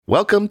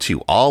Welcome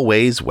to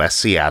Always West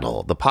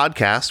Seattle, the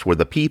podcast where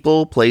the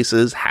people,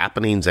 places,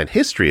 happenings, and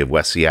history of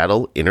West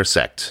Seattle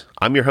intersect.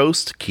 I'm your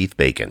host, Keith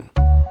Bacon.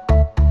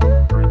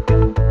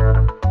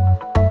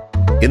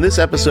 In this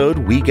episode,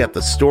 we get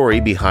the story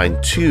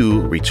behind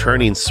two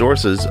returning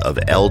sources of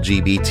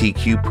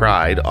LGBTQ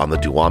pride on the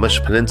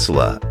Duwamish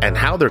Peninsula and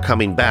how they're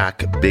coming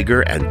back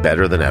bigger and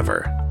better than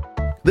ever.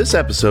 This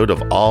episode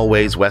of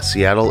Always West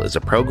Seattle is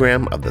a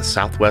program of the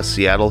Southwest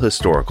Seattle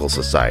Historical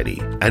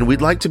Society, and we'd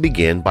like to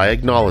begin by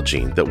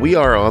acknowledging that we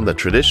are on the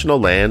traditional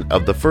land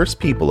of the first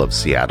people of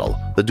Seattle,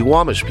 the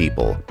Duwamish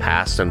people,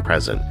 past and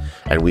present,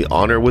 and we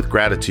honor with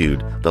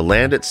gratitude the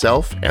land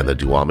itself and the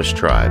Duwamish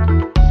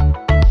tribe.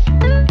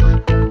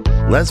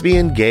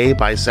 Lesbian, gay,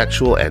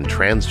 bisexual, and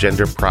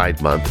transgender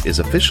Pride Month is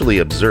officially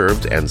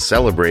observed and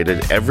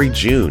celebrated every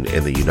June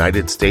in the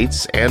United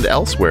States and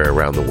elsewhere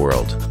around the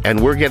world.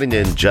 And we're getting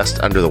in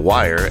just under the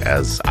wire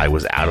as I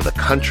was out of the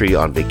country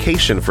on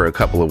vacation for a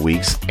couple of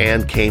weeks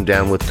and came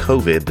down with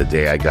COVID the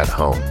day I got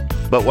home.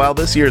 But while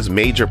this year's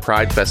major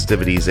Pride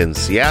festivities in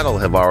Seattle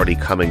have already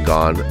come and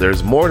gone,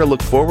 there's more to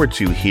look forward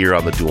to here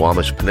on the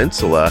Duwamish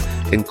Peninsula,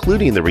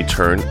 including the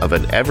return of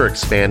an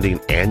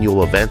ever-expanding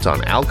annual event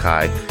on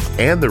Alki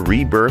and the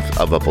rebirth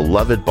of a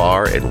beloved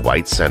bar in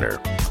White Center.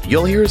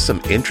 You'll hear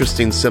some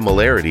interesting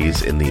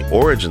similarities in the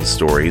origin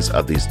stories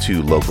of these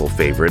two local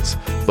favorites,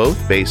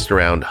 both based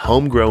around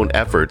homegrown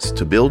efforts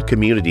to build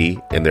community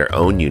in their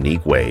own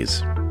unique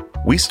ways.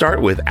 We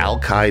start with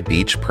Alki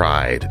Beach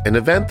Pride, an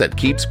event that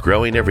keeps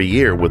growing every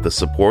year with the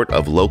support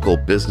of local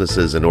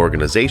businesses and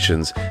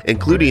organizations,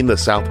 including the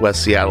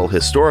Southwest Seattle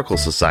Historical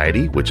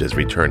Society, which is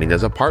returning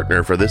as a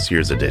partner for this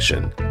year's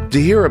edition. To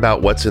hear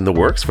about what's in the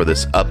works for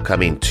this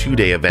upcoming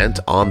two-day event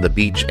on the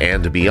beach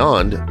and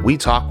beyond, we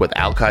talk with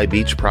Alki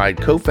Beach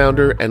Pride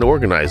co-founder and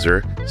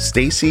organizer,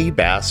 Stacy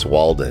Bass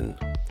Walden.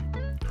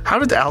 How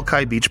did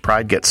Alki Beach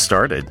Pride get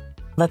started?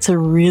 That's a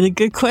really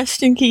good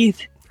question,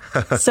 Keith.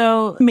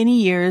 So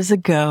many years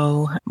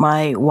ago,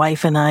 my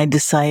wife and I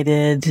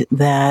decided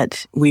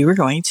that we were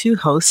going to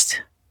host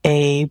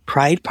a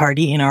pride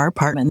party in our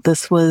apartment.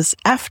 This was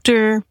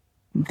after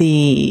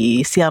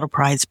the Seattle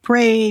Pride's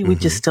parade. We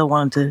just still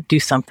wanted to do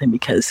something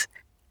because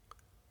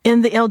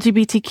in the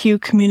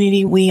LGBTQ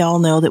community, we all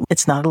know that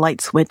it's not a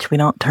light switch. We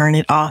don't turn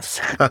it off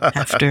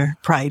after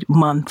Pride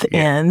Month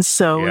ends.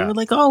 So we were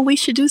like, oh, we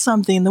should do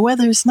something. The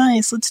weather's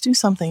nice. Let's do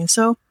something.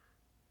 So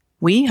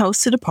we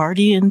hosted a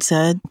party and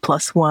said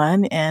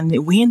 +1,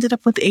 and we ended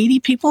up with 80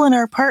 people in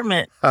our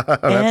apartment.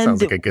 That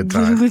sounds like a good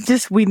time.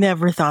 We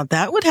never thought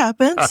that would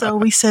happen. So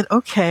we said,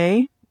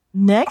 okay,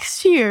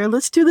 next year,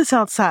 let's do this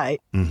outside.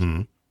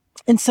 Mm-hmm.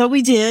 And so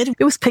we did.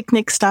 It was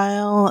picnic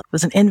style. It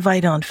was an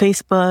invite on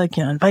Facebook,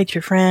 invite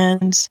your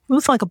friends. It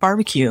was like a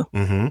barbecue.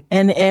 Mm-hmm.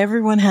 And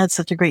everyone had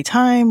such a great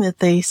time that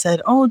they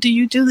said, oh, do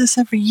you do this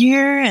every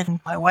year? And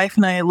my wife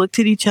and I looked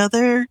at each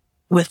other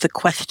with the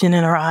question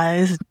in our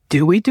eyes,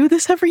 do we do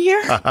this every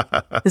year?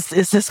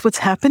 Is this what's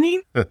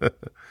happening?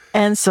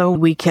 And so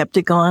we kept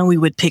it going. We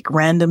would pick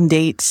random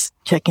dates,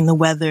 checking the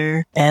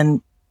weather,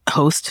 and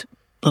host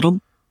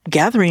little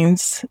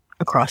gatherings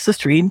across the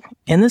street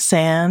in the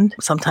sand.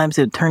 Sometimes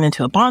it would turn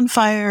into a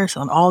bonfire, so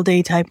an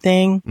all-day type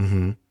thing.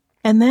 Mm-hmm.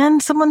 And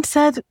then someone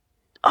said,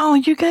 oh,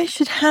 you guys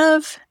should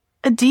have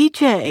a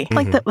DJ. Mm-hmm.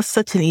 Like that was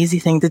such an easy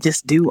thing to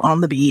just do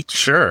on the beach.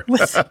 Sure.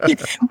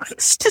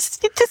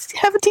 just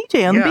have a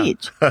DJ on the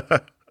beach.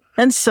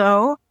 And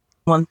so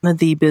one of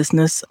the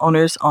business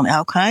owners on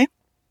Alki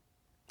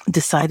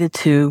decided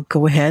to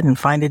go ahead and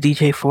find a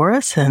DJ for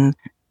us. And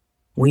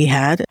we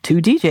had 2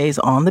 DJs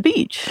on the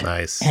beach.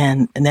 Nice.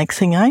 And the next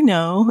thing I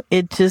know,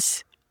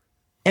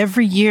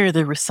 every year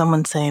there was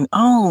someone saying,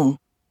 oh,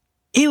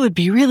 it would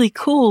be really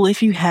cool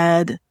if you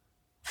had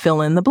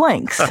fill in the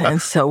blanks.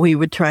 And so we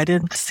would try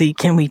to see,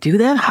 can we do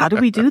that? How do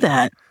we do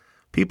that?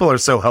 People are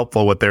so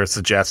helpful with their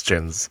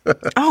suggestions.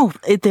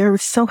 They're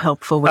so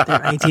helpful with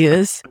their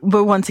ideas.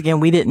 But once again,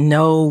 we didn't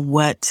know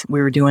what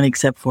we were doing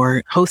except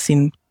for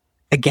hosting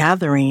a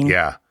gathering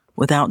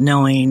without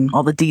knowing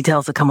all the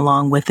details that come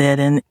along with it.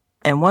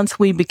 And once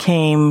we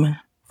became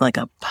like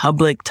a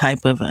public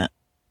type of an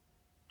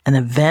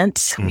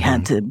event, we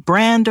had to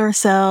brand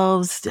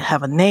ourselves, to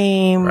have a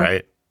name.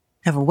 Right.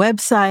 Have a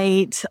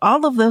website,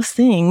 all of those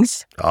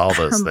things.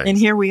 And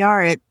here we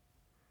are at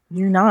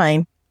year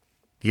 9.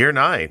 Year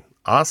 9.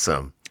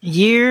 Awesome.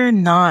 Year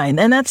 9.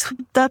 And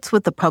that's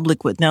what the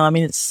public would know. I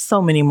mean, it's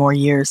so many more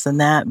years than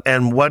that.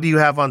 And what do you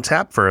have on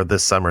tap for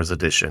this summer's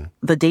edition?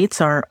 The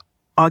dates are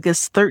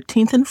August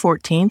 13th and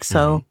 14th.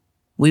 So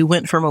we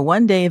went from a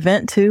 1-day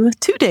event to a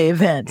 2-day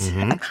event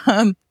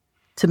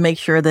to make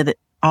sure that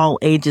all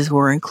ages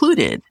were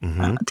included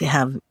to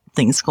have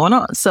things going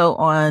on. So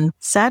on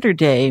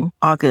Saturday,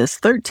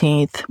 August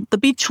 13th, the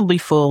beach will be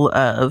full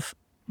of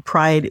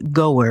Pride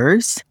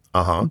goers,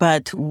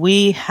 but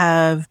we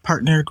have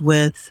partnered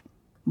with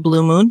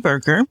Blue Moon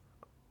Burger.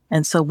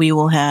 And so we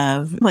will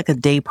have like a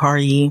day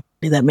party.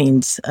 That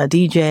means a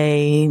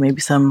DJ,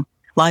 maybe some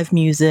live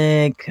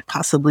music,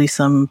 possibly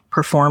some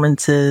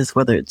performances,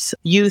 whether it's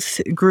youth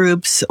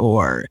groups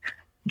or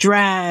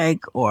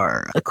drag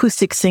or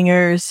acoustic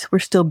singers. We're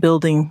still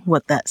building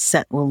what that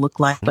set will look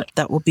like, but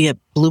that will be at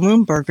Blue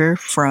Moon Burger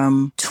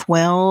from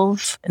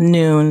 12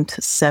 noon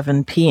to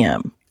 7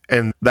 p.m.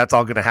 And that's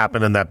all going to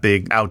happen in that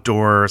big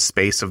outdoor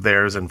space of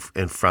theirs in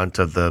front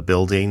of the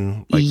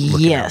building, like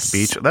looking at the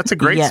beach. That's a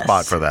great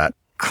spot for that.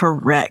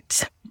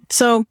 Correct.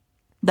 So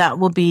that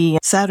will be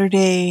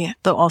Saturday.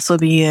 There'll also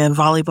be a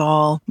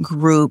volleyball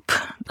group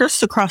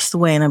just across the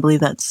way. And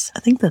I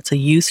think that's a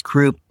youth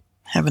group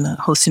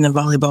hosting a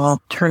volleyball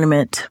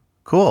tournament.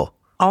 Cool.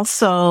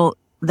 Also,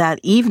 that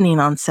evening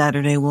on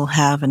Saturday, we'll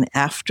have an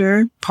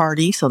after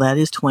party. So that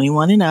is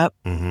 21 and up.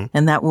 Mm-hmm.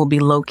 And that will be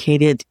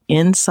located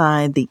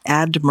inside the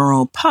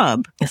Admiral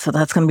Pub. And so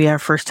that's going to be our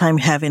first time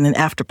having an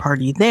after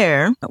party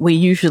there. We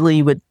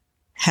usually would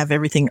have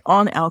everything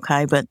on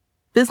Alki, but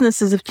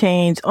businesses have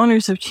changed,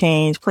 owners have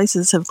changed,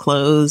 places have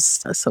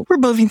closed. So we're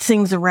moving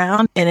things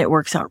around and it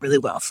works out really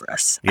well for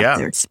us. Yeah.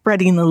 They're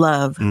spreading the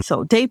love.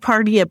 So day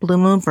party at Blue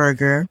Moon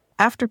Burger,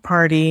 after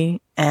party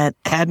at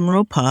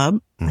Admiral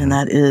Pub, and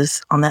that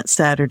is on that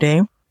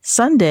Saturday.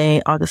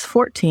 Sunday, August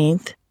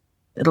 14th,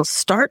 it'll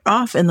start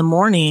off in the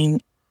morning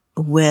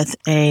with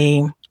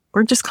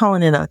we're just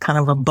calling it a kind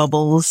of a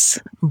bubbles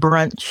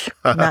brunch,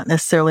 not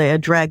necessarily a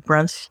drag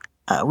brunch.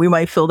 We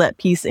might fill that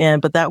piece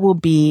in, but that will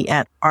be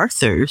at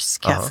Arthur's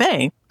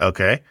Cafe.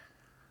 Okay.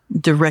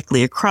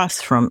 Directly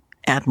across from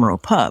Admiral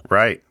Pub.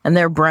 Right. And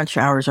their brunch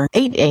hours are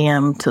 8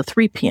 a.m. to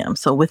 3 p.m.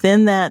 So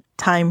within that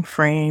time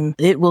frame,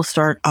 it will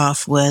start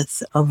off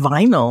with a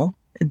vinyl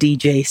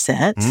DJ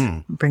set,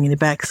 bringing it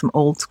back some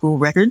old school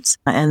records,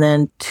 and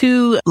then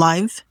 2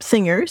 live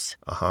singers.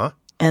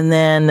 And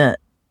then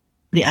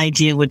the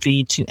idea would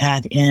be to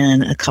add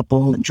in a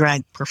couple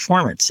drag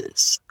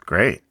performances.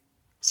 Great.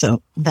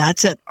 So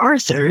that's at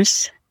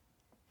Arthur's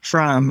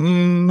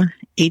from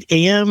 8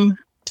 a.m.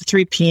 to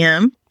 3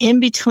 p.m. In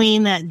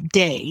between that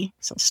day,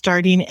 so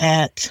starting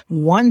at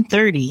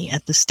 1:30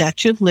 at the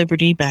Statue of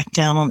Liberty back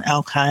down on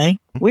Alki,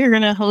 we're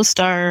going to host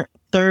our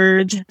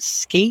 3rd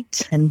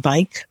skate and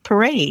bike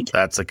parade.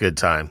 That's a good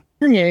time.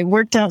 Yeah, it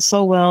worked out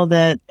so well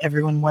that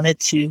everyone wanted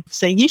to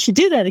say, you should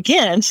do that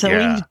again. So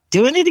we're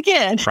doing it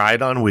again.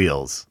 Pride on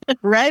wheels.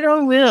 Right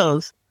on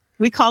wheels.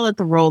 We call it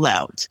the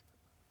rollout,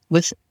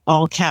 with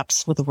all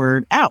caps with the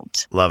word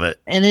out. Love it.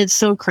 And it's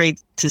so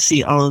great to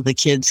see all of the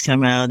kids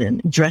come out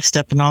and dressed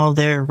up in all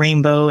their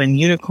rainbow and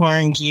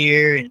unicorn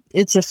gear.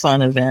 It's a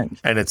fun event.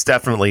 And it's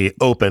definitely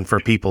open for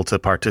people to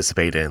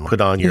participate in.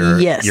 Put on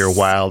your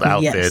wild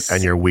outfit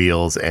and your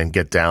wheels and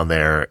get down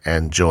there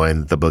and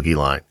join the boogie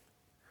line.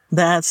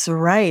 That's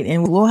right.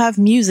 And we'll have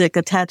music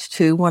attached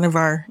to one of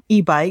our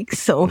e-bikes.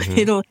 So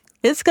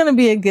it's going to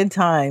be a good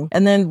time.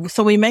 And then,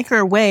 so we make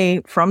our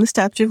way from the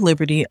Statue of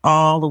Liberty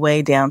all the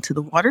way down to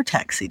the water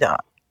taxi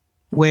dock,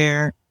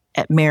 where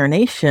at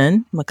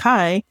Marination,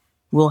 Mackay,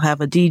 we'll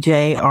have a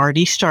DJ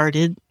already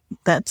started.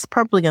 That's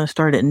probably going to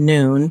start at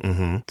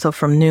noon. So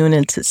from noon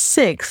into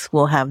 6,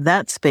 we'll have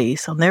that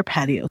space on their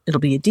patio. It'll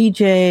be a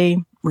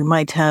DJ. We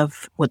might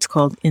have what's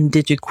called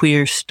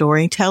indigiqueer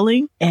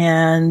storytelling.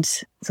 And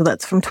so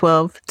that's from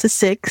 12 to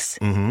 6.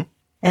 And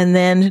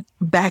then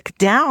back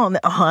down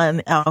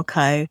on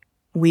Alki,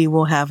 we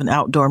will have an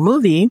outdoor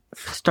movie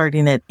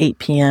starting at 8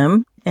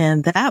 p.m.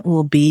 And that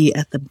will be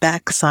at the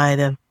backside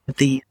of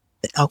the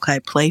Alki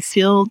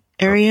Playfield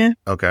area.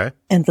 Okay.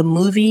 And the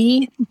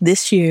movie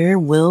this year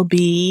will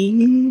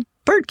be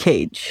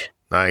Birdcage.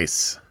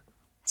 Nice.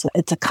 So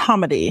it's a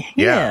comedy.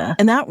 Yeah.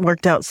 And that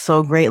worked out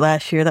so great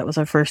last year. That was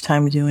our first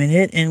time doing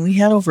it. And we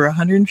had over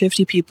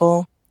 150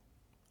 people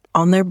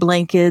on their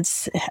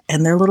blankets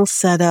and their little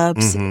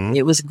setups.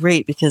 It was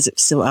great because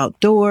it's still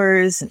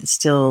outdoors and it's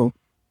still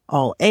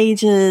all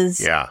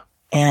ages. Yeah.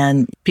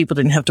 And people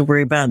didn't have to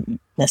worry about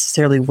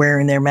necessarily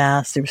wearing their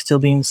masks. They were still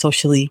being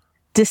socially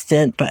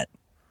distant, but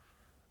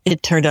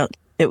it turned out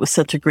it was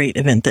such a great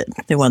event that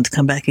they wanted to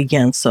come back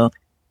again. So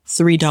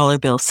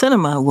 $3 Bill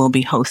Cinema will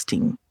be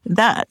hosting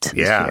that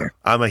this year.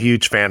 I'm a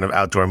huge fan of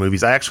outdoor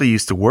movies. I actually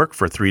used to work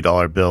for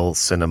 $3 Bill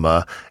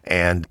Cinema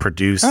and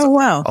produce a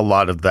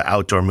lot of the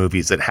outdoor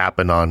movies that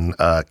happen on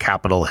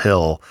Capitol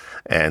Hill.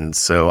 And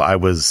so I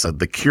was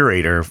the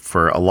curator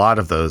for a lot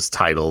of those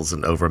titles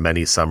and over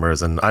many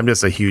summers. And I'm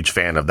just a huge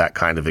fan of that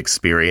kind of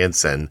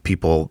experience. And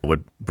people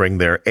would bring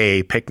their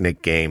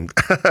picnic game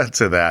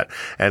to that.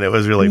 And it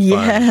was really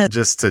fun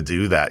just to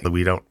do that.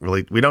 We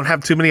don't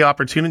have too many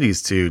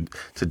opportunities to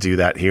do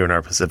that here in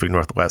our Pacific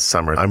Northwest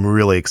summer. I'm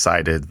really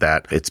excited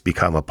that it's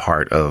become a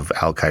part of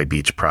Alki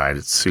Beach Pride.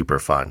 It's super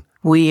fun.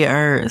 We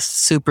are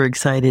super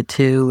excited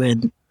too.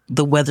 And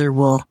the weather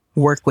will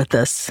work with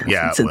us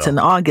since it's in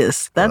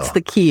August. That's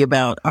the key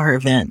about our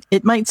event.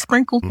 It might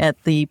sprinkle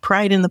at the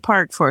Pride in the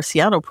Park for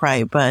Seattle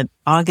Pride, but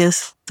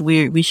August,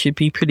 we should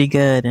be pretty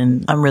good.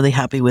 And I'm really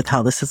happy with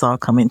how this is all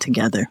coming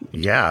together.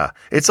 Yeah.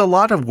 It's a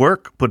lot of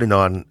work putting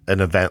on an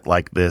event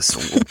like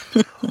this.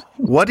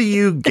 What do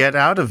you get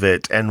out of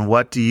it? And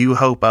what do you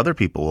hope other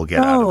people will get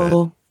out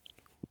of it?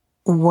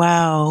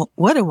 Wow.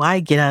 What do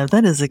I get out of it?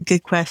 That is a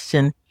good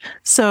question.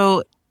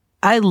 So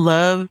I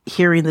love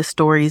hearing the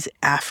stories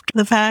after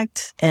the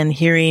fact and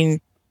hearing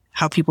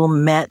how people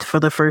met for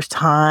the first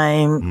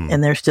time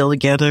and they're still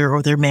together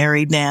or they're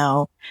married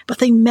now, but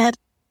they met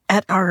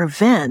at our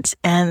event.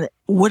 And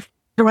what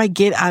do I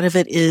get out of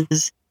it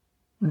is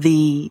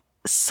the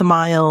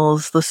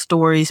smiles, the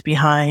stories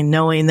behind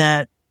knowing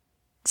that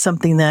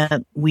something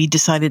that we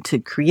decided to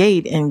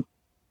create and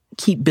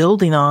keep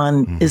building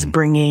on is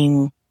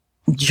bringing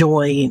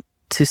joy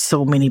to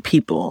so many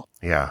people.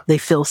 Yeah. They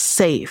feel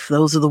safe.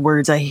 Those are the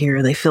words I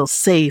hear. They feel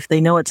safe.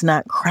 They know it's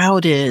not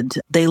crowded.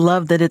 They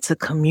love that it's a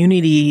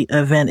community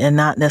event and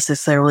not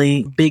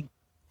necessarily big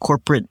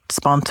corporate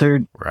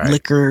sponsored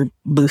liquor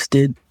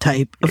boosted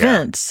type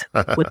events,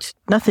 which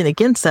nothing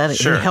against that.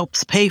 Sure. It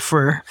helps pay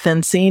for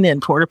fencing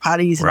and porta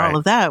potties and all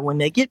of that when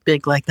they get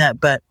big like that.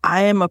 But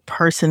I am a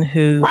person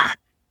who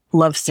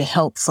loves to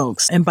help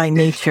folks. And by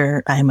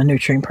nature, I am a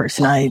nurturing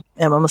person. I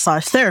am a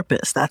massage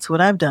therapist. That's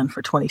what I've done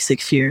for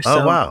 26 years.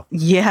 Oh, wow.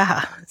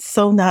 Yeah.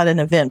 So not an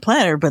event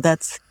planner, but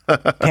that's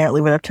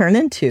apparently what I've turned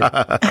into.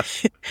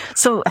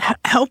 So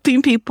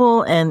helping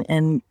people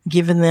and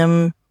giving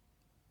them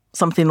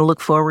something to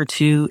look forward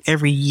to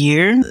every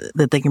year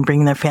that they can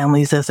bring their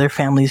families as their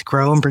families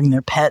grow and bring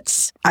their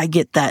pets. I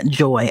get that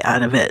joy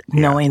out of it,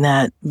 knowing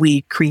that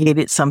we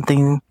created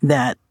something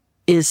that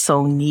is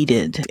so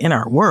needed in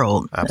our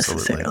world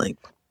necessarily.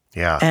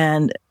 Yeah.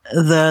 And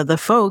the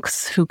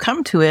folks who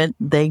come to it,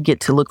 they get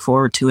to look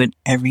forward to it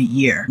every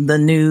year. The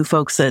new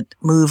folks that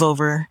move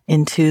over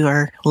into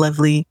our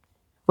lovely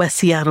West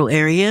Seattle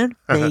area,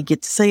 they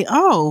get to say,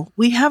 oh,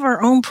 we have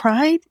our own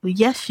pride?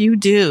 Yes, you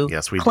do.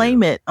 Yes, we do.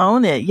 Claim it,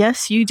 own it.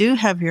 Yes, you do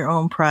have your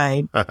own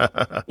pride.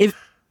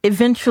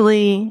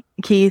 Eventually,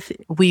 Keith,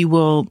 we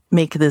will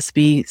make this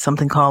be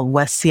something called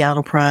West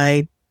Seattle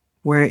Pride,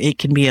 where it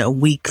can be a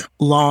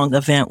week-long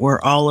event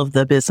where all of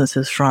the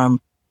businesses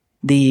from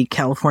the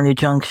California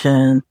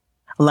Junction,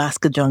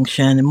 Alaska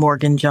Junction, and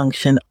Morgan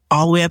Junction,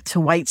 all the way up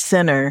to White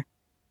Center,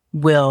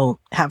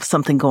 will have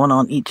something going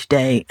on each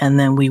day. And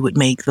then we would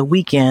make the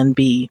weekend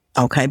be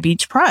Alki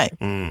Beach Pride.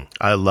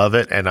 I love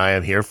it, and I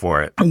am here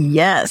for it.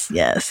 Yes,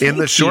 yes. In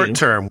the short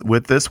term,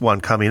 with this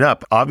one coming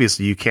up,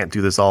 obviously you can't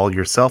do this all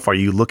yourself. Are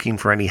you looking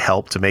for any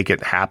help to make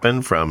it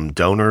happen from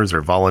donors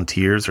or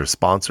volunteers or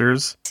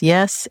sponsors?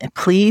 Yes,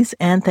 please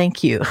and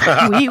thank you.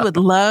 We would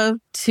love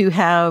to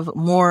have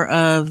more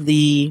of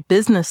the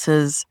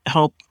businesses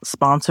help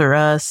sponsor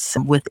us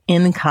with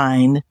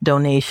in-kind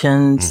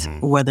donations,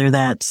 whether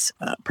that's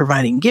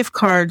providing gift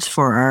cards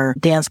for our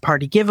dance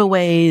party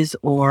giveaways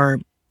or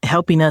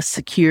helping us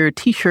secure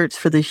t-shirts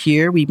for this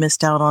year. We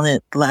missed out on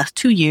it the last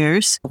 2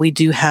 years. We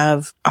do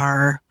have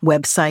our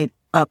website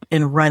up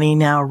and running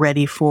now,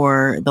 ready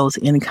for those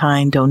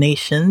in-kind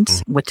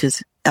donations, which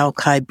is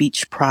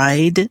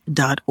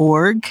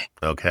alkibeachpride.org.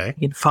 Okay.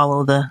 You can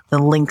follow the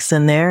links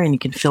in there and you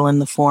can fill in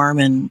the form,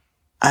 and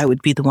I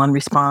would be the one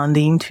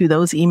responding to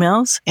those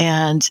emails.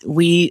 And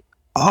we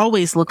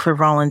always look for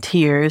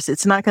volunteers.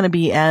 It's not going to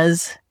be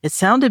it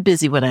sounded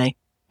busy when I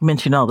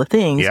mentioned all the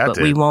things, but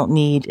we won't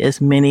need as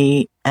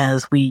many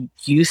as we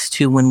used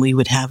to when we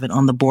would have it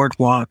on the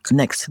boardwalk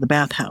next to the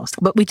bathhouse.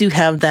 But we do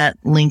have that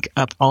link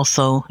up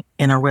also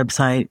in our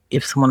website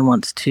if someone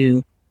wants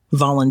to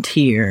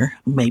volunteer,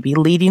 maybe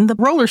leading the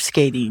roller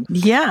skating.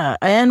 Yeah.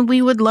 And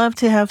we would love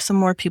to have some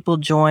more people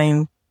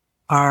join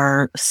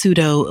our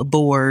pseudo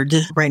board.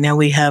 Right now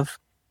we have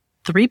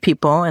 3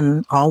 people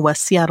and all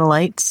West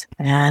Seattleites.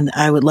 And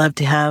I would love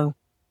to have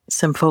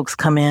some folks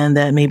come in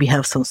that maybe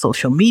have some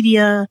social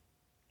media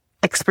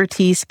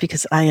expertise,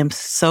 because I am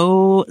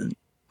so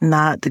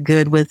not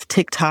good with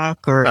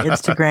TikTok or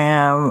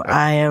Instagram.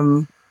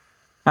 I'm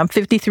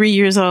 53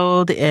 years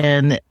old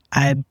and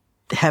I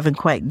haven't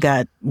quite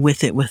got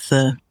with it with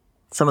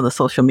some of the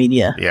social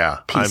media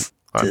pieces.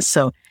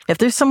 So if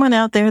there's someone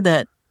out there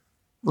that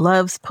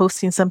loves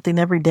posting something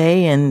every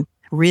day and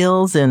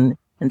reels and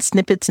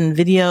snippets and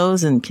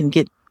videos and can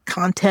get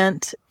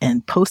content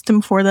and post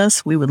them for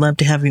us, we would love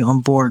to have you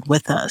on board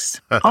with us.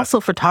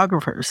 Also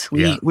photographers.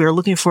 We're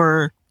looking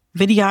for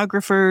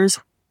videographers.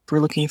 We're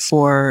looking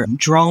for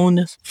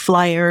drone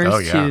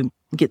flyers to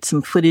get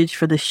some footage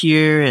for this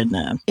year.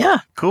 And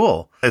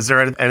Cool. Is there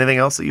anything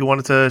else that you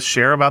wanted to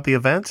share about the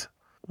event?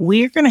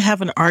 We're going to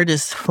have an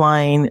artist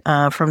flying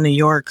from New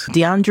York,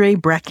 DeAndre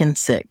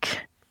Breckensick,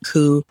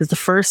 who is the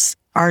first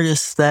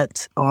artist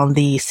that's on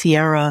the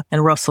Sierra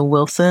and Russell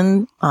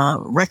Wilson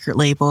record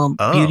label,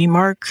 Beauty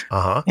Mark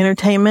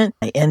Entertainment.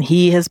 And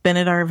he has been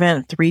at our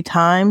event 3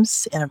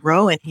 times in a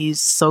row, and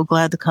he's so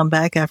glad to come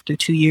back after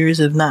 2 years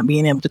of not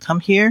being able to come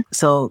here.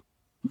 So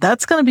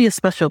that's going to be a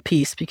special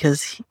piece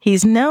because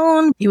he's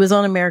known. He was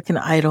on American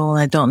Idol.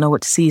 I don't know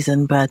what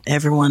season, but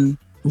everyone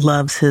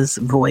loves his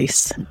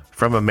voice.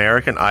 From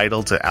American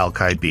Idol to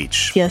Alki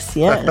Beach. Yes,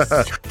 yes.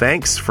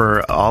 Thanks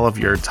for all of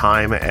your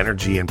time,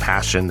 energy, and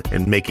passion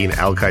in making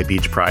Alki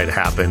Beach Pride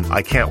happen.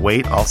 I can't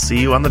wait. I'll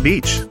see you on the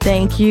beach.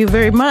 Thank you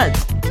very much.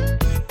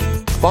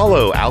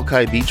 Follow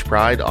Alki Beach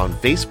Pride on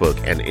Facebook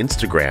and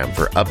Instagram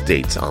for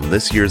updates on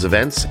this year's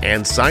events,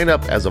 and sign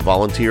up as a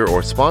volunteer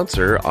or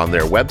sponsor on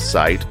their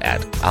website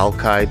at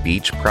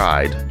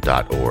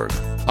alkibeachpride.org.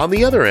 On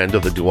the other end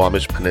of the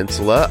Duwamish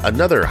Peninsula,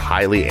 another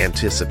highly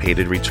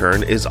anticipated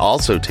return is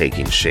also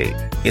taking shape.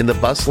 In the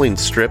bustling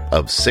strip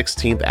of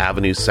 16th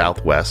Avenue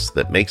Southwest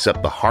that makes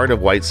up the heart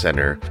of White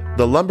Center,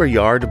 the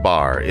Lumberyard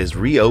Bar is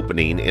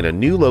reopening in a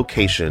new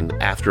location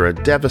after a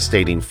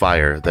devastating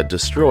fire that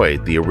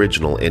destroyed the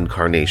original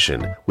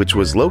incarnation, which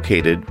was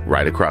located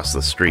right across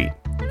the street.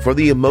 For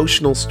the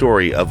emotional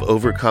story of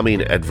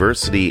overcoming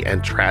adversity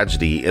and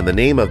tragedy in the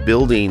name of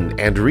building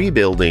and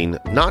rebuilding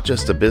not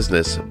just a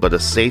business, but a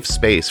safe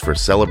space for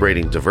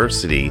celebrating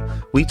diversity,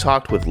 we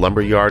talked with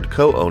Lumberyard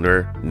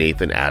co-owner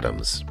Nathan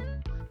Adams.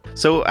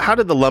 So how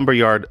did the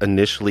Lumberyard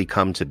initially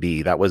come to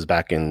be? That was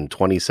back in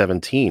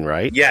 2017,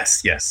 right?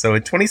 Yes. So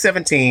in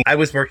 2017, I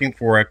was working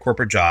for a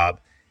corporate job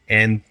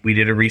and we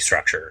did a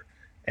restructure.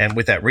 And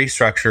with that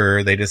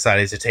restructure, they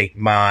decided to take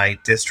my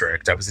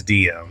district, I was a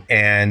DM,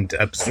 and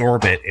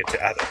absorb it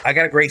into other. I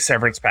got a great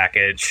severance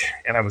package,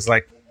 and I was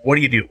like, what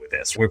do you do with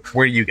this? Where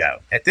do you go?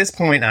 At this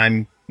point,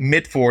 I'm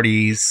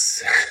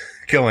mid-40s,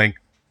 going,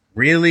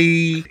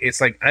 really? It's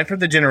like, I'm from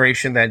the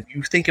generation that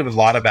you think a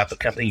lot about the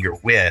company you're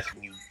with,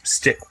 and you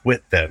stick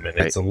with them, and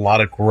It's a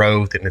lot of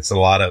growth, and it's a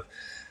lot of,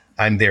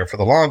 I'm there for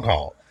the long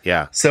haul.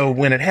 Yeah. So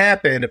when it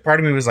happened, part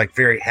of me was like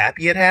very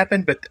happy it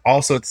happened, but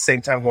also at the same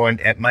time going,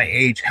 at my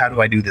age, how do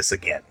I do this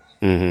again?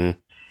 Mm-hmm.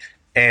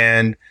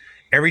 And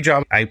every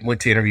job I went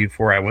to interview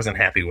for, I wasn't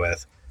happy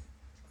with.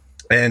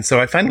 And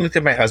so I finally looked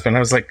at my husband. I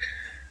was like,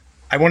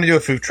 I want to do a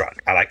food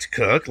truck. I like to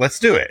cook. Let's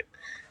do it.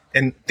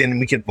 And then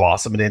we could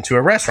blossom it into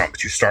a restaurant,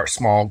 but you start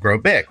small, grow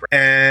big.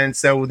 And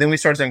so then we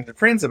started talking to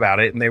friends about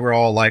it, and they were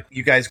all like,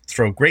 you guys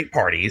throw great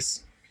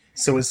parties.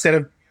 So instead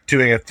of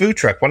doing a food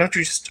truck, why don't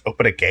you just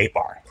open a gay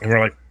bar? And we're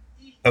like,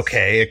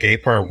 okay, a gay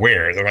bar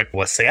where? They're like,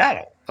 West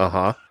Seattle.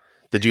 Uh-huh.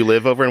 Did you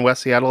live over in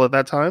West Seattle at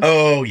that time?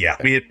 Oh, yeah.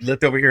 We had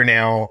lived over here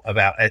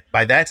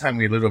by that time,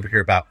 we lived over here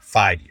about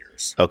 5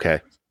 years.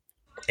 Okay.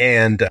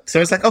 And so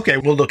I was like, okay,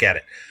 we'll look at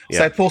it. Yeah.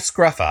 So I pull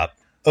Scruff up,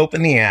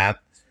 open the app,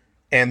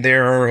 and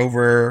there are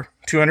over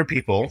 200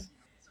 people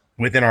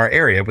within our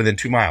area, within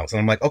 2 miles.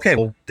 And I'm like, okay,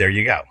 well, there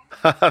you go.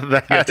 You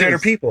have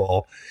 200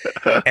 people,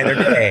 and they're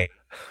gay.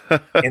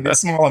 In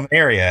this small of an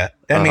area,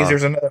 that means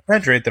there's another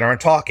 100 that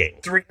aren't talking.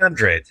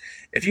 300.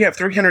 If you have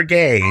 300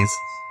 gays,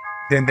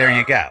 then there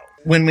you go.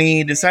 When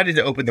we decided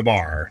to open the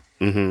bar,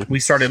 we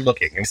started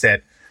looking and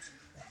said,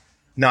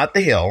 not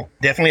the Hill,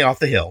 definitely off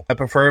the Hill, but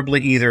preferably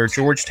either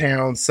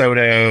Georgetown,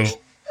 SoDo,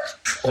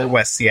 or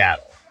West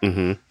Seattle.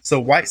 So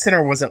White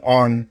Center wasn't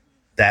on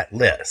that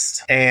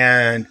list.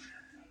 And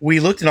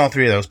we looked in all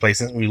three of those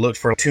places. We looked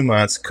for 2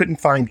 months, couldn't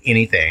find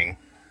anything.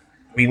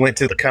 We went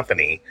to the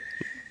company.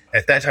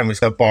 At that time, it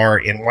was a bar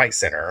in White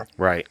Center.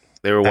 Right.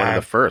 They were one of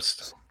the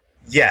first.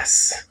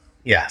 Yes.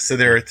 Yeah. So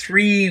there are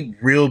 3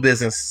 real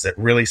businesses that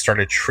really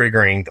started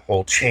triggering the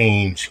whole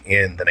change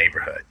in the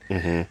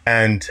neighborhood.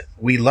 And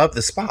we loved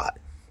the spot.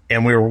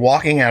 And we were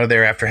walking out of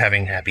there after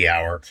having happy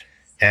hour.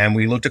 And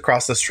we looked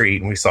across the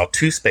street and we saw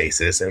 2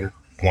 spaces. And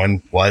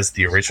one was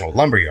the original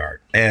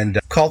Lumberyard. And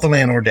called the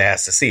landlord to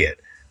ask to see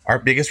it. Our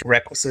biggest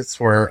requisites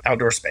were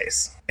outdoor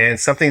space. And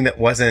something that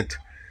wasn't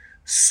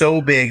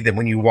so big that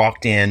when you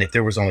walked in, if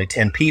there was only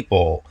 10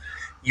 people,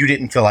 you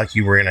didn't feel like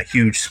you were in a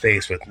huge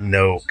space with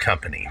no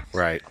company.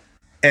 Right.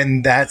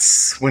 And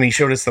that's when he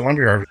showed us the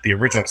Lumberyard, the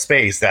original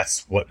space.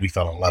 That's what we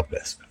fell in love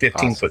with.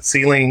 15-foot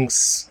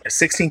ceilings,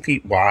 16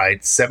 feet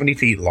wide, 70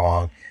 feet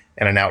long,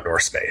 and an outdoor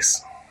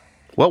space.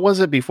 What was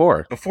it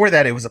before? Before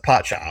that, it was a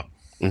pot shop.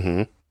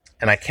 And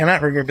I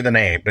cannot remember the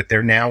name, but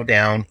they're now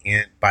down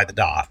by the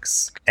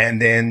docks.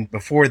 And then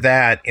before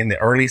that, in the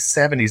early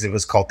 70s, it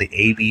was called the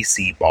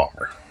ABC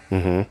Bar.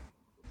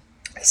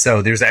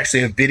 So there's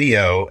actually a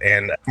video,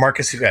 and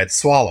Marcus, who had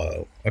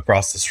Swallow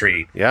across the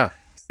street,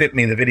 sent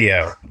me the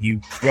video.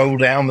 You go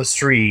down the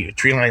street,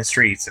 tree-lined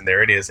streets, and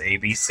there it is,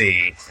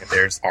 ABC, and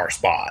there's our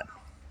spot.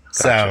 Gotcha.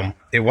 So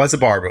it was a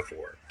bar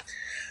before,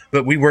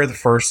 but we were the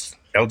first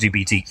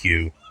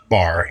LGBTQ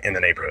bar in the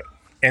neighborhood,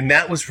 and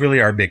that was really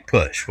our big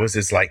push.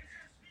 It's like,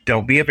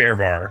 don't be a bear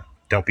bar,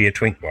 don't be a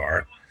twink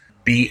bar,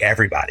 be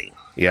everybody,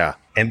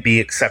 and be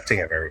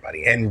accepting of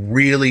everybody, and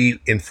really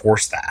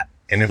enforce that.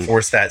 And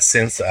enforce that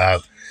sense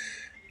of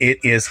it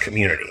is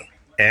community.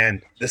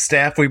 And the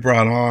staff we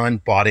brought on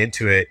bought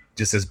into it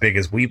just as big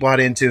as we bought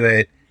into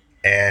it.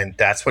 And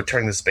that's what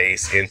turned the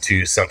space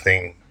into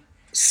something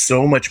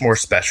so much more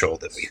special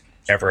than we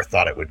ever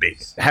thought it would be.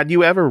 Had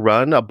you ever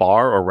run a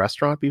bar or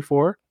restaurant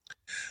before?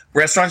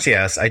 Restaurants,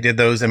 yes. I did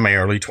those in my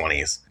early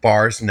 20s.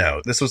 Bars,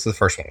 no. This was the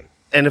first one.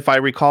 And if I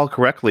recall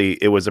correctly,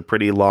 it was a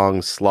pretty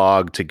long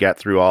slog to get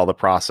through all the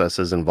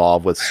processes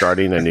involved with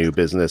starting a new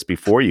business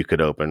before you could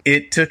open.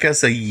 It took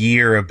us a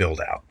year of build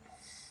out.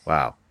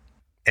 Wow.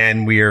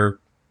 And we're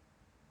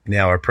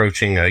now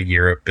approaching a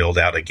year of build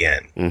out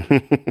again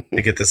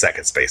to get the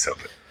second space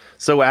open.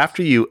 So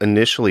after you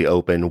initially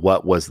opened,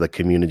 what was the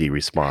community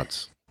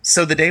response?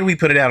 So the day we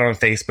put it out on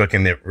Facebook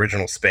in the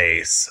original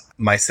space,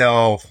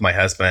 myself, my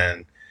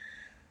husband,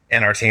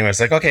 and our team was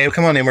like, okay,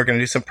 come on in. We're going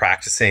to do some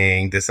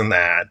practicing, this and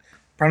that.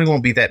 Probably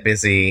won't be that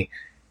busy.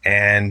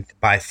 And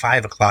by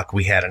 5 o'clock,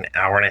 we had an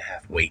hour and a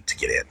half wait to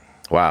get in.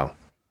 Wow.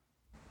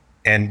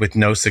 and with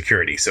no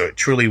security. So it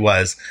truly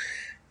was,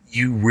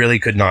 you really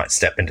could not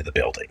step into the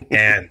building.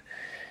 And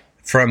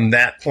from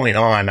that point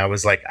on, I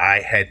was like, I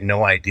had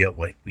no idea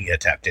what we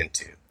had tapped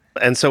into.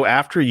 And so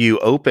after you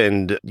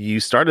opened, you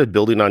started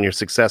building on your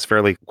success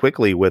fairly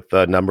quickly with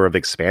a number of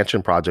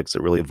expansion projects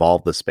that really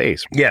evolved the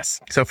space.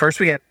 Yes. So first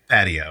we had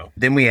patio.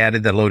 Then we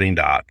added the loading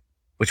dock,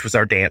 which was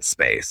our dance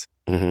space.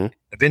 Mm-hmm.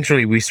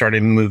 Eventually, we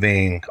started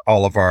moving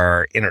all of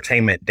our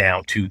entertainment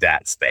down to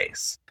that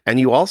space. And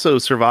you also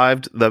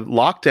survived the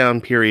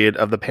lockdown period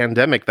of the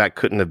pandemic. That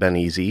couldn't have been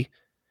easy.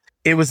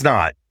 It was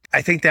not.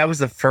 I think that was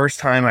the first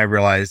time I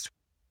realized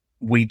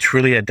we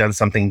truly had done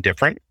something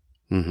different.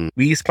 Mm-hmm.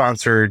 We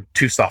sponsored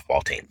 2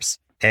 softball teams.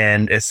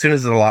 And as soon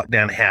as the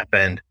lockdown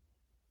happened,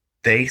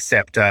 they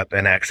stepped up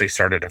and actually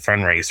started a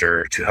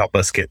fundraiser to help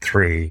us get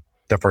through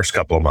the first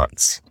couple of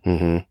months.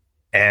 Mm-hmm.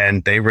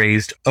 And they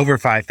raised over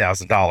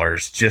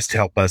 $5,000 just to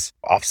help us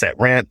offset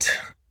rent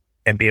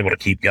and be able to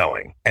keep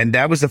going. And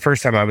that was the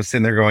first time I was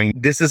sitting there going,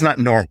 this is not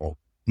normal.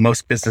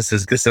 Most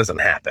businesses, this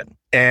doesn't happen.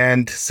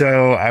 And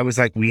so I was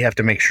like, we have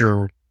to make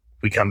sure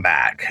we come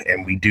back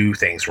and we do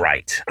things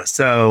right.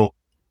 So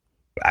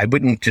I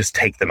wouldn't just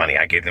take the money.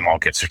 I gave them all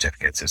gift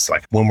certificates. It's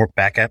like, when we're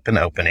back up and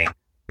opening,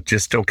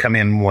 just don't come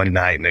in one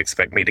night and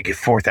expect me to give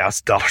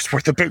 $4,000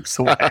 worth of booze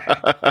away.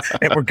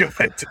 And we're good.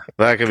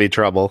 That could be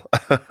trouble.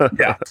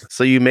 Yeah.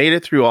 So you made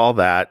it through all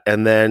that.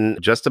 And then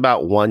just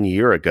about 1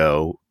 year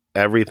ago,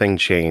 everything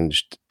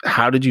changed.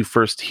 How did you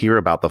first hear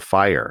about the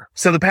fire?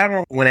 So the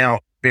power went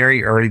out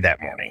very early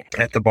that morning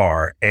at the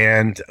bar,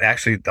 and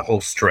actually the whole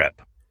strip.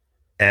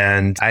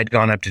 And I'd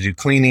gone up to do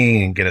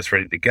cleaning and get us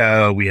ready to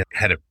go. We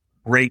had a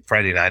great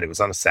Friday night. It was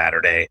on a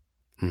Saturday.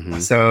 Mm-hmm.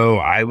 So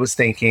I was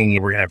thinking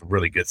we're going to have a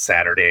really good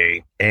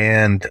Saturday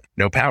and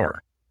no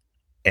power.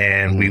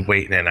 And we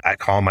wait, and I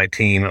call my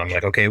team and I'm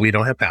like, okay, we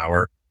don't have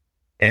power.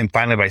 And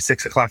finally by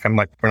 6 o'clock, I'm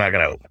like, we're not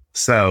going to open.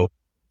 So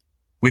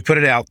we put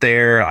it out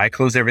there. I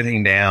close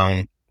everything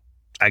down.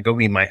 I go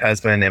meet my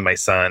husband and my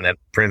son at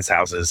friends'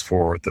 houses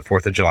for the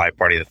 4th of July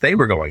party that they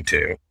were going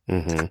to,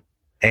 Mm-hmm.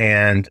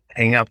 and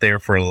hang out there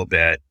for a little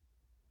bit.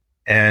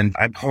 And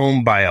I'm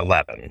home by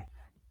 11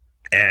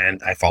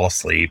 and I fall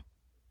asleep.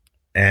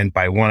 And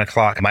by 1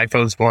 o'clock, my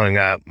phone's blowing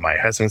up, my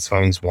husband's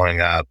phone's blowing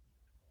up,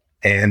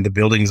 and the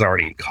building's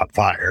already caught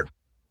fire.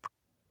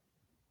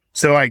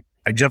 So I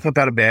jump up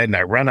out of bed and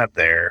I run up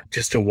there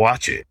just to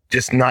watch it,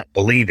 just not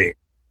believing.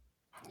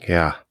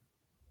 Yeah.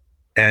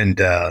 And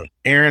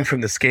Aaron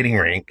from the skating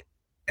rink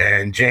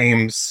and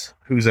James,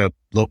 who's a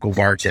local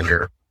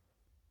bartender,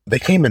 they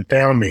came and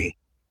found me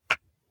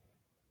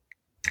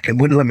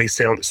and wouldn't let me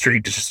stay on the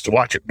street just to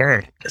watch it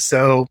burn.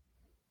 So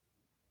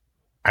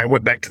I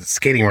went back to the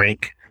skating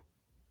rink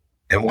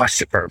and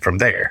watched it burn from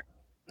there.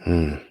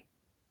 Mm.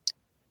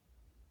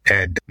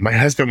 And my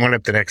husband went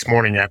up the next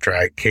morning after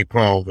I came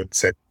home and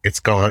said, it's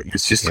gone.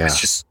 It's just,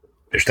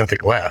 there's nothing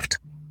left.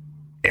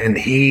 And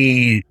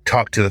he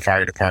talked to the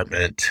fire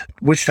department,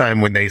 which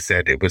time when they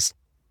said it was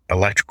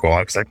electrical,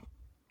 I was like,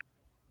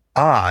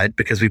 odd,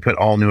 because we put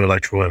all new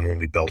electrical in when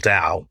we built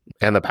out.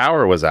 And the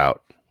power was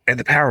out. And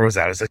the power was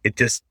out. It's like, it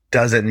just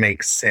doesn't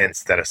make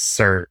sense that a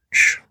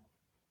surge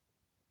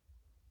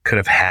could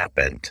have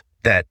happened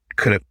that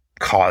could have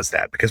caused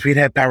that, because we'd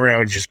had power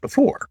outages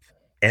before.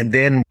 And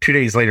then 2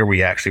 days later,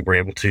 we actually were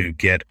able to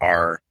get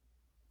our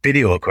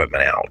video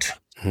equipment out.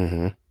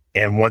 Mm-hmm.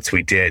 And once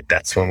we did,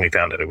 that's when we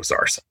found out it was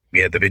arson.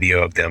 We had the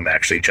video of them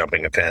actually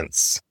jumping a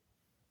fence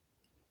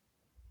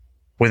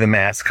with a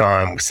mask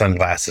on, with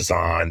sunglasses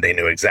on. They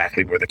knew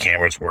exactly where the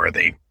cameras were.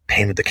 They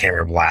painted the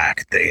camera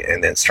black,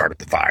 and then started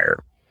the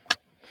fire.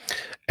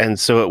 And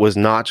so it was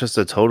not just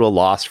a total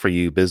loss for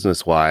you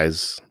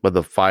business-wise, but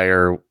the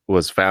fire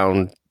was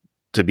found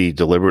to be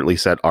deliberately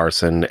set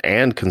arson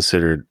and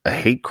considered a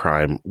hate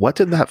crime. What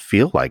did that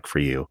feel like for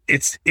you?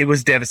 It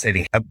was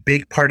devastating. A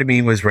big part of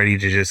me was ready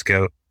to just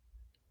go,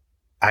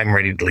 I'm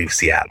ready to leave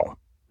Seattle.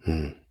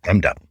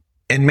 I'm done.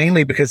 And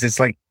mainly because it's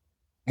like,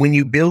 when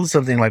you build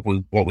something like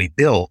what we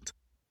built,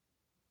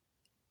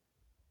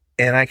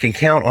 and I can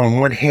count on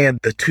one hand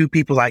the 2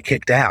 people I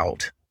kicked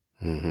out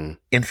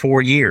in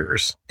 4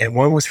 years, and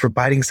one was for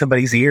biting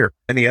somebody's ear,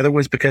 and the other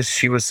was because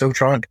she was so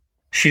drunk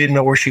she didn't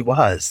know where she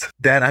was.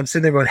 That I'm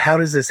sitting there going, how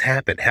does this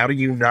happen? How do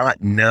you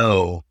not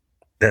know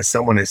that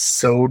someone is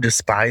so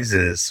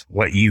despises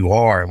what you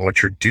are and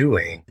what you're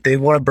doing? They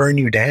want to burn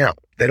you down.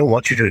 They don't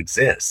want you to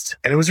exist.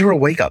 And it was a real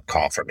wake-up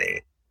call for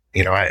me.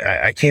 You know,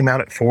 I came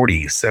out at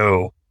 40,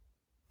 so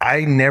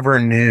I never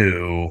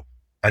knew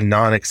a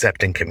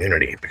non-accepting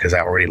community because I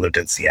already lived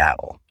in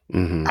Seattle.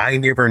 Mm-hmm. I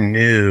never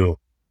knew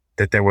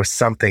that there was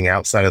something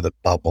outside of the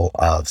bubble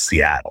of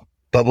Seattle.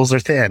 Bubbles are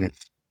thin.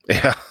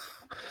 Yeah.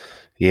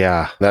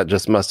 Yeah, that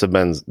just must have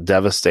been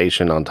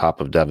devastation on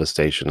top of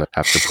devastation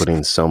after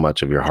putting so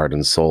much of your heart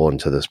and soul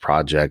into this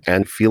project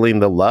and feeling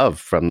the love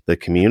from the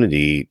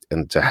community,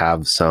 and to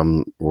have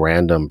some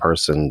random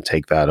person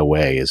take that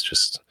away is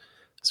just,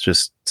 it's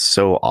just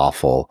so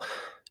awful.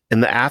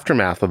 In the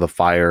aftermath of the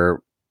fire,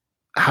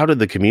 how did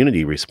the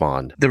community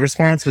respond? The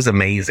response was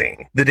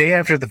amazing. The day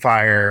after the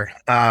fire,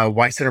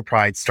 White Center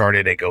Pride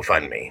started a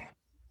GoFundMe.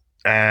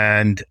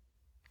 And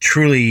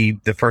truly,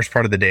 the first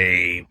part of the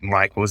day,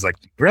 Mike was like,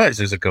 realize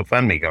there's a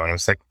GoFundMe going. I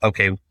was like,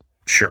 okay,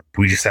 sure.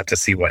 We just have to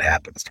see what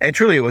happens. And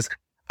truly, it was,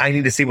 I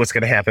need to see what's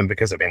going to happen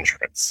because of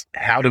insurance.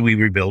 How do we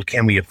rebuild?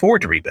 Can we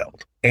afford to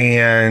rebuild?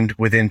 And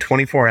within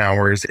 24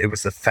 hours, it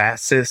was the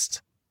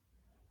fastest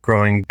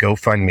growing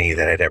GoFundMe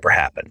that had ever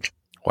happened.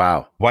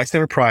 Wow. White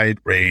Star Pride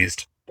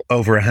raised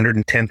over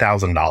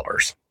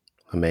 $110,000.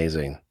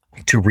 Amazing.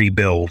 To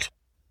rebuild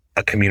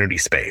a community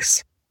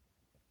space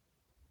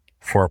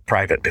for a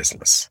private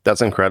business.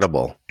 That's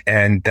incredible.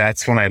 And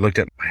that's when I looked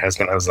at my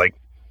husband. I was like,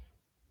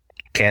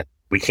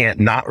 we can't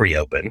not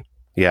reopen.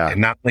 Yeah.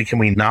 And not only can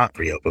we not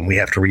reopen, we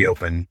have to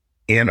reopen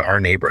in our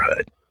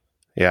neighborhood.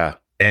 Yeah.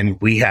 And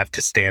we have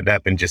to stand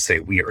up and just say,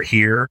 we are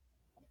here.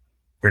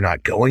 We're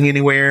not going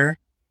anywhere.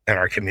 And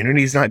our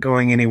community is not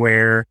going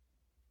anywhere.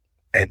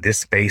 And this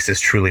space is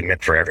truly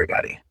meant for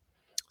everybody.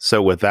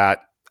 So with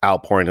that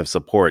outpouring of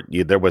support,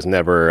 there was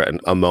never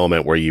a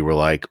moment where you were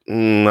like,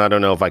 I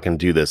don't know if I can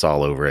do this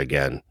all over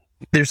again.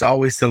 There's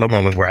always still a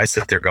moment where I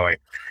sit there going,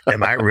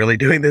 am I really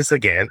doing this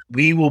again?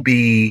 We will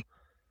be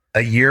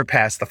a year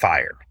past the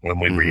fire when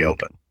we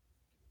reopen.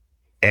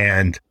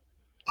 And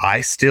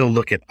I still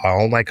look at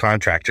all my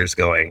contractors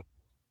going,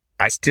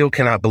 I still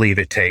cannot believe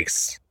it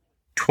takes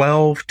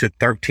 12 to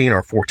 13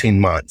 or 14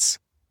 months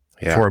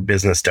for a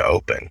business to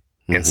open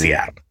in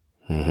Seattle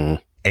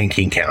and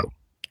King County.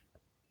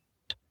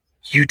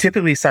 You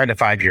typically sign a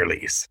 5-year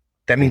lease.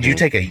 That means you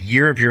take a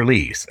year of your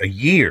lease, a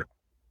year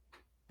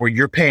where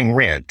you're paying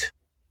rent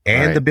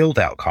and the build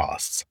out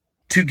costs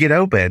to get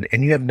open,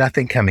 and you have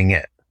nothing coming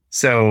in.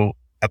 So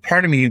a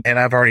part of me, and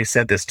I've already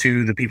said this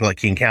to the people at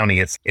King County,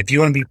 it's if you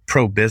want to be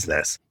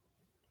pro-business,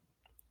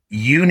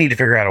 you need to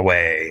figure out a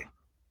way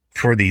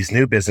for these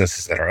new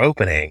businesses that are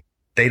opening.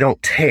 They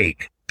don't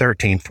take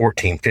 13,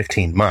 14,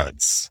 15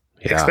 months.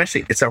 Yeah.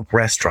 Especially, it's a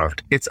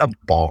restaurant. It's a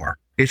bar.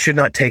 It should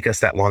not take us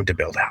that long to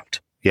build out.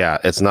 Yeah,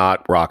 it's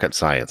not rocket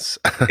science.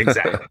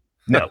 Exactly.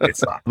 No,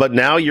 it's not. But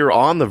now you're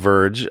on the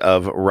verge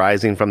of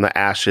rising from the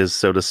ashes,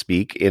 so to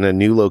speak, in a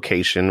new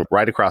location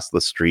right across the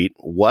street.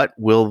 What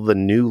will the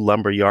new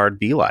lumberyard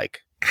be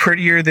like?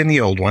 Prettier than the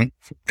old one.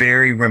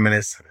 Very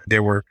reminiscent.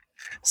 There were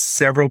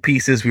several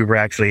pieces we were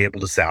actually able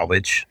to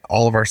salvage.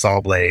 All of our saw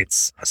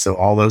blades. So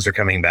all those are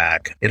coming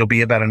back. It'll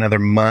be about another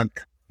month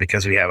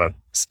because we have a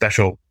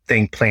special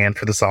thing planned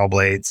for the saw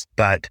blades.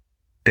 But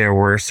there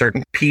were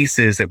certain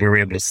pieces that we were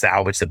able to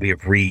salvage that we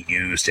have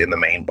reused in the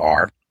main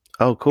bar.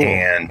 Oh, cool.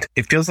 And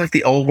it feels like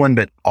the old one,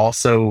 but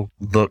also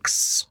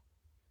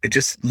it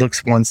just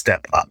looks one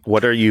step up.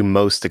 What are you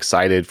most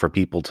excited for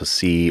people to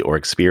see or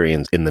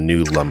experience in the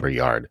new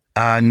lumberyard?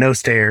 No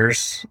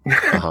stairs.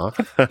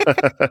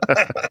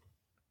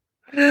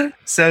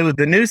 So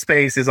the new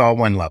space is all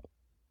one level.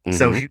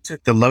 So if you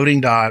took the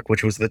loading dock,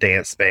 which was the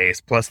dance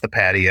space, plus the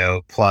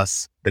patio,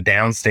 plus the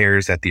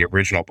downstairs at the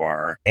original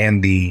bar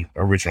and the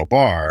original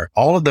bar,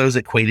 all of those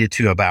equated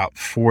to about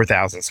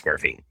 4,000 square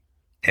feet.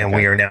 And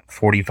we are now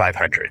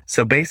 4,500.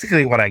 So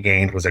basically what I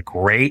gained was a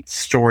great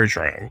storage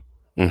room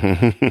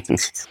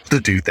to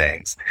do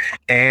things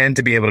and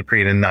to be able to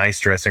create a nice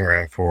dressing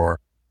room for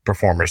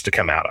performers to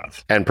come out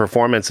of. And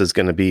performance is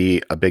going to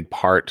be a big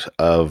part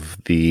of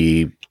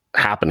the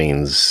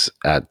happenings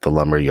at the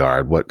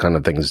lumberyard. What kind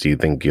of things do you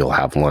think you'll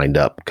have lined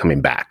up coming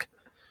back?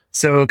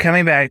 So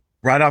coming back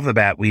right off the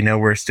bat, we know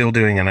we're still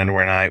doing an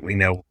underwear night. We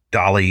know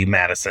Dolly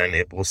Madison,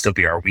 it will still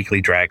be our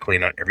weekly drag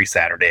queen on every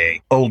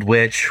Saturday. Old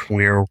Witch,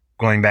 we're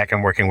going back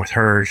and working with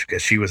her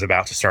because she was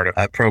about to start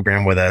a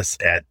program with us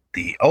at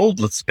the old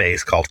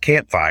space called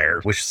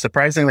Campfire, which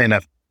surprisingly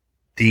enough,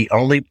 the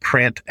only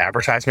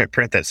advertisement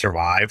print that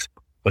survived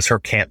was her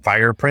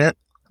campfire print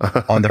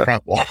on the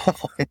front wall.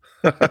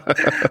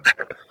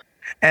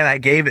 And I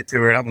gave it to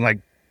her and I'm like,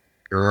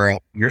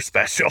 girl, you're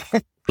special.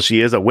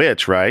 She is a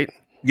witch, right?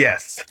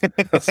 Yes.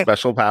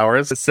 Special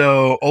powers.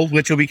 So Old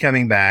Witch will be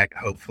coming back,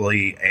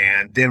 hopefully.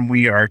 And then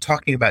we are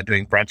talking about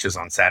doing brunches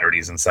on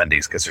Saturdays and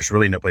Sundays because there's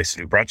really no place to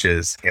do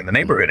brunches in the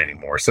neighborhood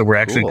anymore. So we're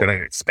actually going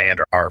to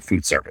expand our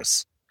food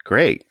service.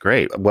 Great.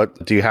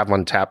 What do you have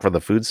on tap for the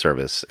food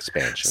service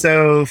expansion?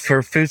 So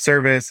for food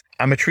service,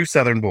 I'm a true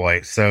Southern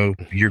boy. So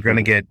you're going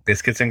to get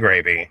biscuits and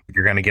gravy.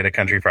 You're going to get a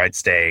country fried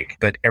steak,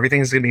 but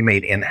everything is going to be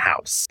made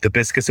in-house. The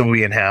biscuits will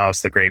be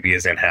in-house. The gravy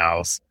is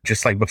in-house.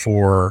 Just like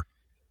before,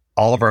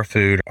 all of our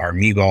food, our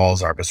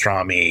meatballs, our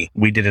pastrami,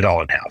 we did it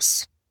all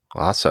in-house.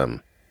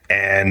 Awesome.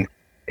 And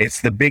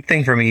it's the big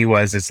thing for me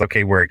was it's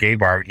okay, we're a gay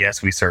bar.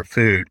 Yes, we serve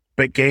food,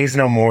 but gays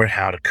know more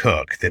how to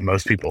cook than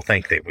most people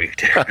think that we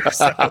do.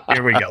 So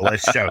here we go.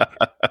 Let's show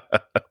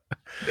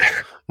you.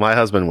 My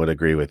husband would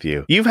agree with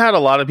you. You've had a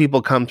lot of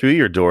people come through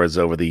your doors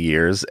over the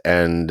years,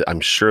 and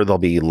I'm sure they'll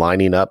be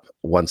lining up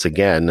once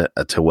again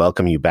to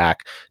welcome you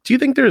back. Do you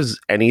think there's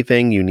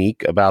anything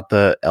unique about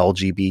the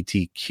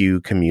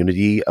LGBTQ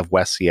community of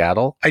West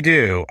Seattle? I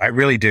do. I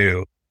really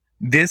do.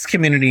 This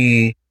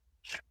community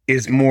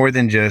is more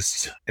than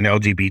just an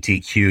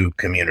LGBTQ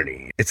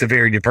community. It's a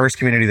very diverse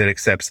community that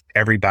accepts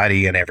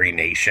everybody in every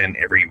nation,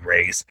 every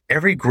race,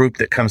 every group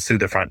that comes through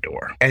the front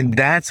door. And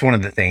that's one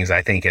of the things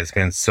I think has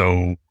been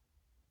so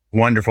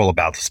wonderful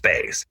about the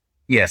space.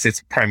 Yes,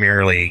 it's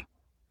primarily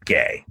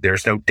gay.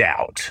 There's no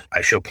doubt.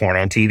 I show porn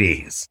on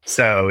TVs.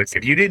 So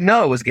if you didn't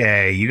know it was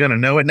gay, you're going to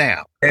know it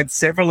now. And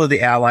several of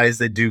the allies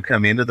that do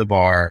come into the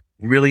bar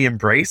really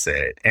embrace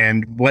it.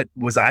 And what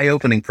was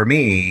eye-opening for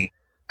me,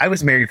 I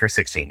was married for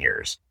 16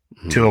 years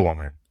to a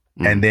woman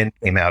and then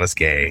came out as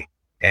gay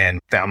and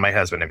found my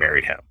husband and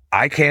married him.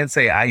 I can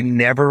say I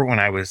never, when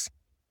I was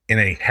in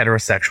a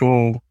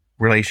heterosexual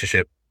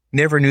relationship,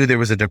 never knew there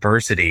was a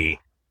diversity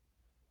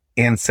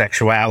in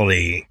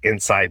sexuality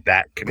inside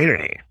that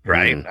community,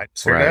 right? I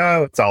just figured,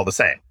 oh, it's all the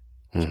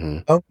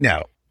same. Oh,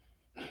 no.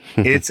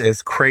 It's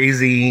as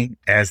crazy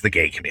as the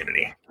gay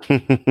community.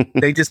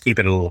 They just keep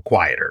it a little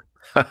quieter.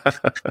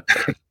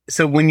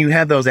 So when you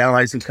have those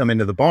allies who come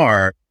into the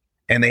bar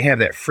and they have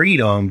that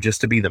freedom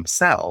just to be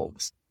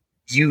themselves,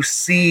 you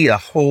see a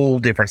whole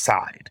different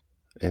side.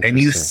 And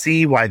you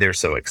see why they're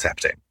so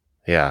accepting.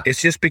 Yeah.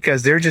 It's just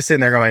because they're just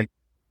sitting there going,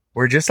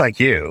 we're just like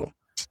you.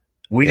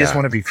 We just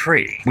want to be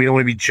free. We don't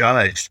want to be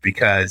judged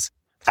because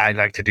I'd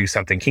like to do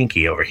something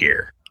kinky over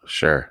here.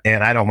 Sure.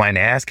 And I don't mind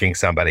asking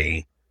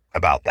somebody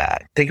about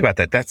that. Think about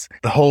that. That's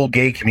the whole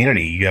gay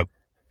community. You have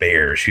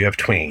bears, you have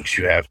twinks,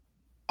 you have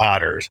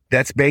otters.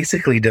 That's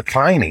basically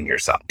defining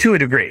yourself to a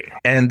degree.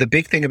 And the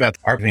big thing about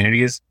our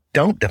community is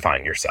don't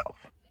define yourself.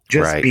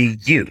 Just be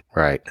you.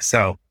 Right.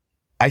 So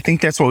I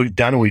think that's what we've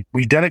done.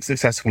 We've done it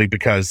successfully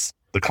because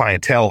the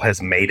clientele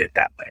has made it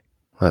that way.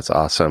 That's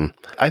awesome.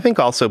 I think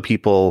also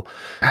people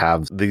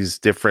have these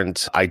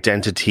different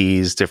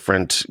identities,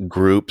 different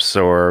groups,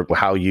 or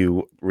how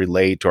you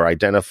relate or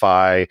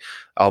identify,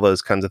 all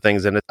those kinds of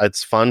things. And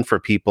it's fun for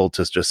people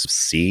to just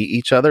see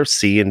each other,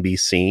 see and be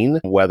seen,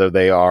 whether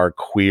they are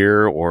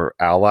queer or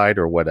allied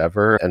or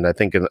whatever. And I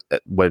think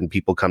when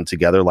people come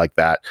together like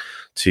that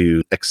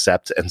to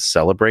accept and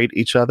celebrate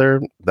each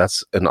other,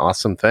 that's an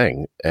awesome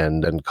thing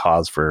and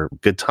cause for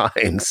good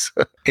times.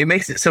 It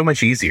makes it so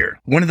much easier.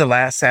 One of the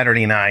last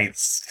Saturday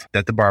nights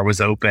that the bar was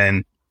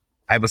open,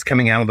 I was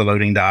coming out of the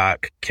loading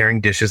dock,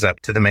 carrying dishes up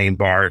to the main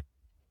bar,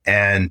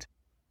 and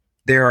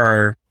there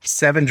are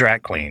 7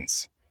 drag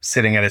queens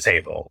sitting at a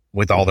table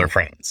with all their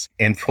friends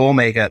in full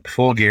makeup,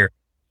 full gear,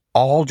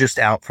 all just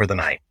out for the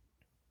night.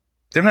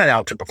 They're not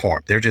out to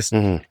perform. They're just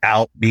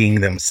out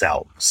being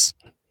themselves.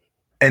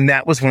 And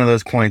that was one of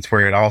those points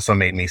where it also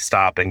made me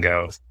stop and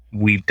go,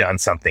 we've done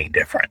something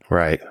different.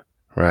 Right.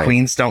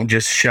 Queens don't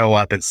just show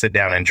up and sit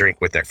down and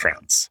drink with their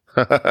friends,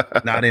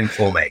 not in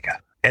full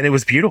makeup. And it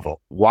was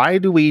beautiful. Why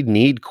do we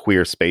need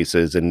queer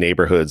spaces in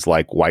neighborhoods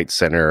like White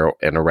Center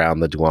and around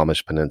the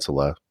Duwamish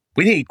Peninsula?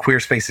 We need queer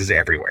spaces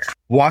everywhere.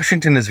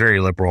 Washington is very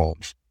liberal,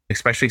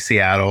 especially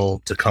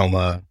Seattle,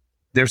 Tacoma.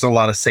 There's a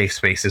lot of safe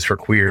spaces for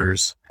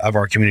queers of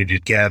our community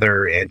to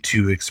gather and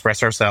to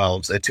express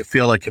ourselves and to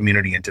feel a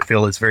community and to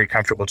feel it's very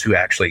comfortable to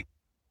actually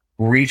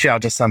reach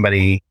out to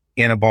somebody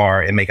in a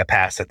bar and make a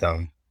pass at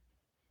them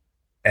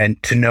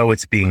and to know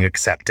it's being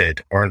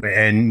accepted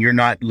and you're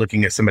not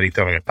looking at somebody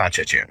throwing a punch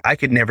at you. I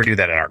could never do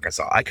that in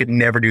Arkansas. I could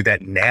never do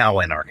that now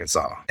in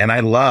Arkansas. And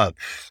I love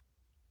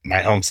my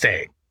home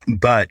state,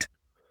 but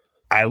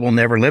I will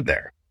never live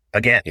there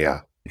again.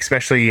 Yeah.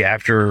 Especially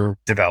after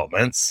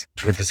developments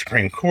with the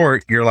Supreme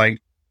Court, you're like,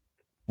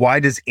 why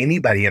does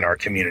anybody in our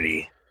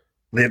community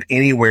live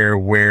anywhere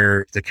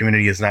where the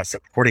community is not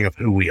supporting of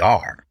who we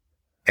are?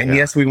 And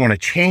yes, we want to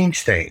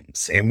change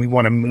things and we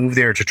want to move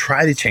there to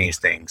try to change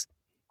things.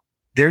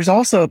 There's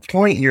also a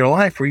point in your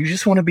life where you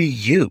just want to be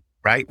you,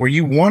 right? Where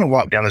you want to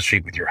walk down the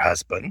street with your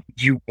husband.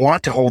 You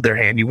want to hold their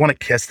hand. You want to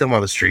kiss them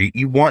on the street.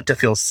 You want to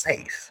feel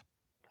safe.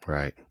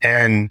 Right.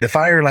 And the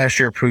fire last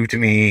year proved to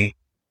me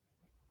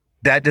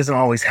that doesn't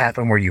always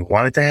happen where you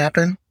want it to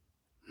happen,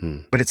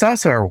 but it's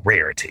also a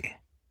rarity.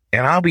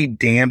 And I'll be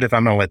damned if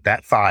I'm going to let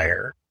that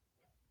fire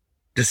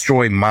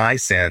destroy my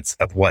sense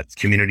of what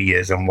community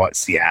is and what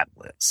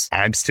Seattle is.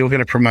 I'm still going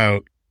to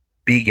promote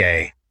be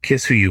gay,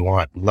 kiss who you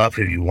want, love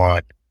who you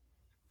want,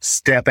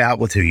 step out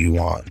with who you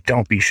want.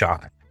 Don't be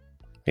shy.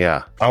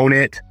 Yeah. Own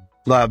it,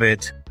 love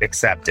it,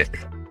 accept it.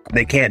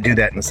 They can't do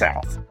that in the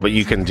South. But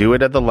you can do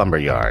it at the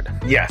Lumberyard.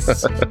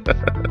 Yes.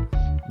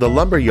 The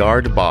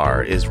Lumberyard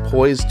Bar is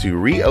poised to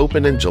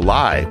reopen in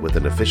July with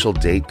an official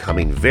date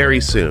coming very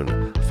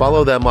soon.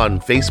 Follow them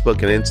on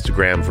Facebook and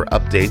Instagram for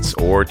updates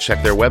or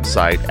check their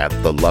website at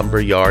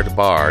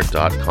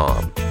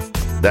thelumberyardbar.com.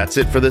 That's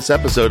it for this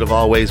episode of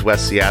Always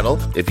West Seattle.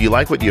 If you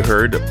like what you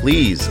heard,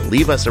 please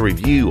leave us a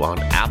review on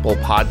Apple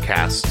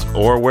Podcasts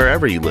or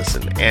wherever you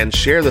listen and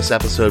share this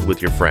episode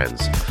with your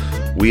friends.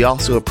 We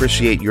also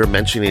appreciate your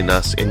mentioning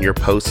us in your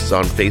posts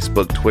on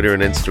Facebook, Twitter,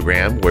 and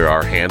Instagram, where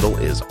our handle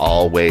is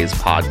Always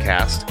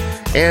Podcast.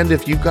 And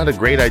if you've got a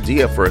great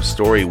idea for a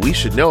story we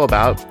should know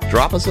about,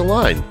 drop us a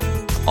line.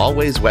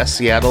 Always West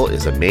Seattle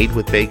is a Made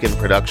with Bacon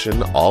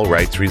production, all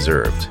rights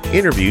reserved.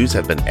 Interviews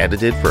have been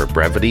edited for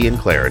brevity and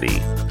clarity.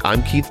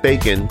 I'm Keith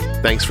Bacon.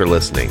 Thanks for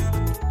listening.